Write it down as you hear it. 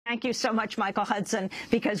Thank you so much, Michael Hudson,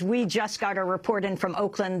 because we just got a report in from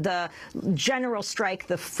Oakland, the general strike,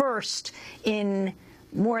 the first in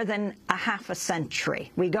more than a half a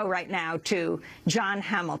century. We go right now to John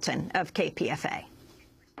Hamilton of KPFA.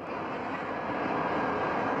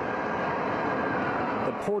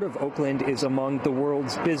 The Port of Oakland is among the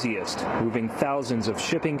world's busiest, moving thousands of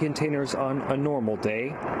shipping containers on a normal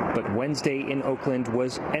day. But Wednesday in Oakland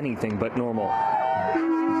was anything but normal.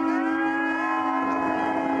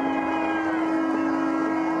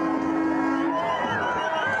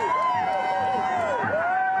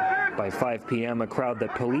 By 5 p.m., a crowd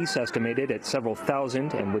that police estimated at several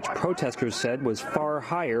thousand and which protesters said was far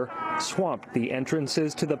higher swamped the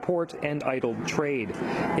entrances to the port and idled trade.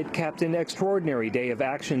 It capped an extraordinary day of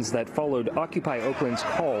actions that followed Occupy Oakland's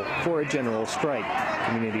call for a general strike.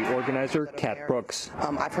 Community organizer Kat Brooks.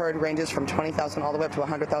 I've heard ranges from 20,000 all the way up to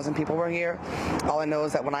 100,000 people were here. All I know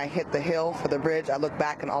is that when I hit the hill for the bridge, I looked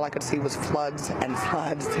back and all I could see was floods and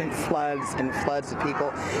floods and floods and floods of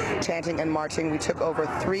people chanting and marching. We took over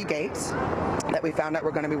 3 gates that we found out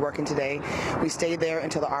were going to be working today. We stayed there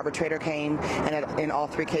until the arbitrator came, and in all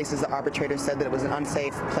 3 cases, the arbitrator said that it was an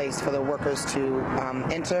unsafe place for the workers to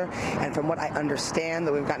enter. And from what I understand,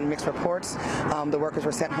 though we've gotten mixed reports, the workers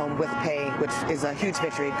were sent home with pay, which is a huge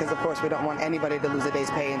victory because, of course, we don't want anybody to lose a day's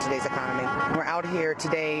pay in today's economy. We're out here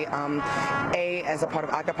today, as a part of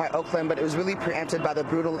Occupy Oakland, but it was really preempted by the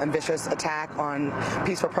brutal and vicious attack on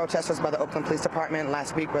peaceful protesters by the Oakland Police Department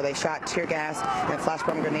last week, where they shot tear gas and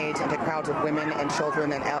flashbomb grenades into crowds of women and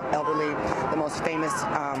children and elderly. The most famous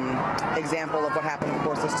example of what happened, of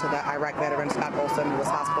course, is to the Iraq veteran Scott Olson, who was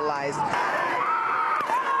hospitalized.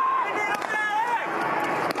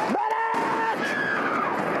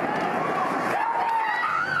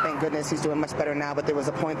 Goodness, he's doing much better now, but there was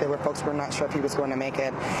a point there where folks were not sure if he was going to make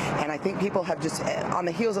it. And I think people have just, on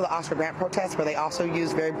the heels of the Oscar Grant protests, where they also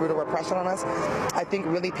used very brutal repression on us, I think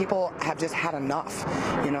really people have just had enough.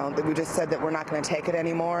 You know, we just said that we're not going to take it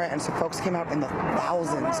anymore, and so folks came out in the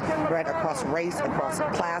thousands, right, across race, across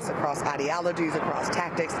class, across ideologies, across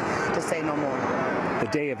tactics, to say no more. The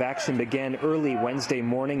day of action began early Wednesday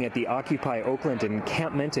morning at the Occupy Oakland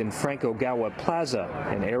encampment in Frank Ogawa Plaza,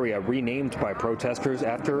 an area renamed by protesters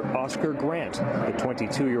after Oscar Grant, the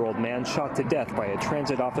 22-year-old man shot to death by a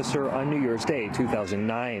transit officer on New Year's Day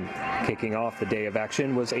 2009. Kicking off the day of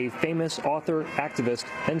action was a famous author, activist,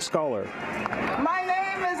 and scholar. My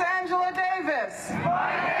name is Angela Davis. It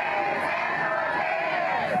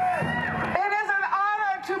is an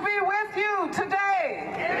honor to be with you today.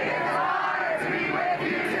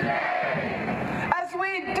 As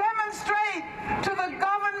we demonstrate to the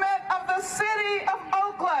government of the city of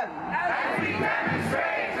Oakland.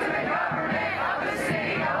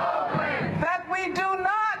 That we do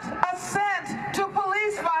not assent to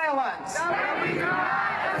police violence.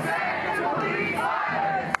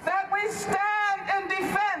 That we stand in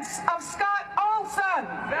defense of Scott Olson.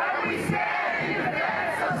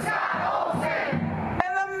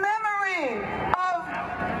 And the memory of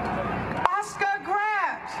Oscar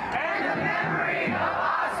Grant.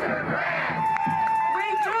 We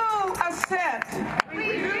do assent.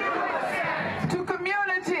 To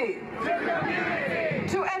community.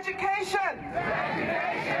 To education.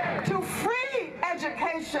 To free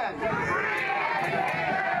education. To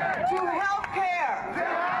health care.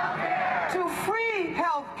 To free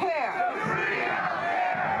health care.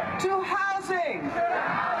 To housing.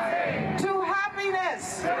 To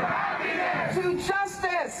happiness. To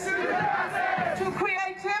justice. To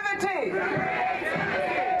creativity.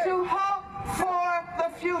 To hope for the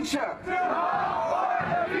future.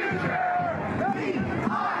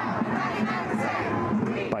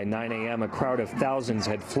 By 9 a.m., a crowd of thousands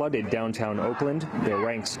had flooded downtown Oakland, their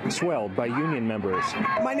ranks swelled by union members.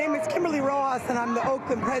 My name is Kimberly Rojas, and I'm the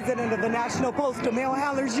Oakland president of the National Postal Mail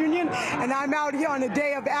Handlers Union, and I'm out here on a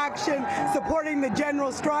day of action supporting the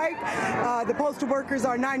general strike. The postal workers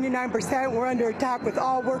are 99%. We're under attack with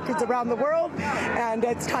all workers around the world, and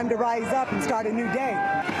it's time to rise up and start a new day.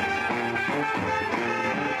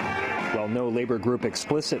 While no labor group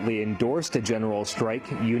explicitly endorsed a general strike,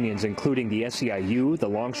 unions including the SEIU, the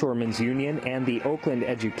Longshoremen's Union, and the Oakland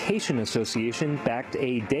Education Association backed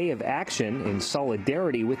a day of action in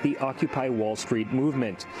solidarity with the Occupy Wall Street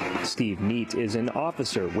movement. Steve Neat is an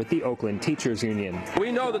officer with the Oakland Teachers Union.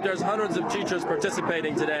 We know that there's hundreds of teachers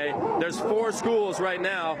participating today. There's 4 schools right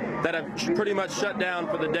now that have pretty much shut down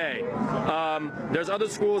for the day. There's other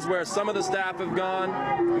schools where some of the staff have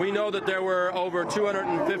gone. We know that there were over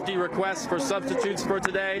 250 requests requests for substitutes for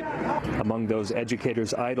today. Among those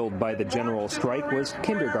educators idled by the general strike was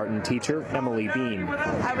kindergarten teacher Emily Bean.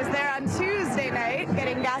 I was there on Tuesday night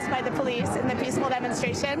getting gassed by the police in the peaceful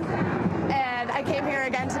demonstration, and I came here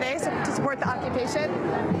again today to support the occupation.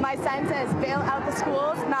 My sign says bail out the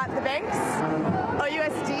schools, not the banks.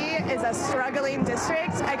 OUSD is a struggling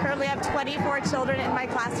district. I currently have 24 children in my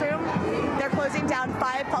classroom. They're closing down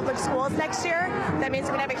 5 public schools next year. That means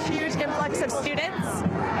we're going to have a huge influx of students.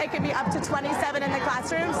 It could be up to 27 in the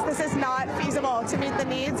classrooms. This is not feasible to meet the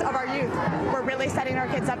needs of our youth. We're really setting our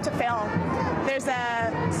kids up to fail. There's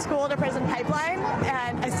a school to prison pipeline,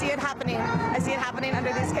 and I see it happening. I see it happening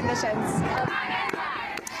under these conditions.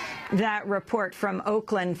 That report from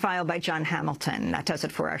Oakland filed by John Hamilton. That does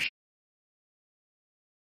it for our show.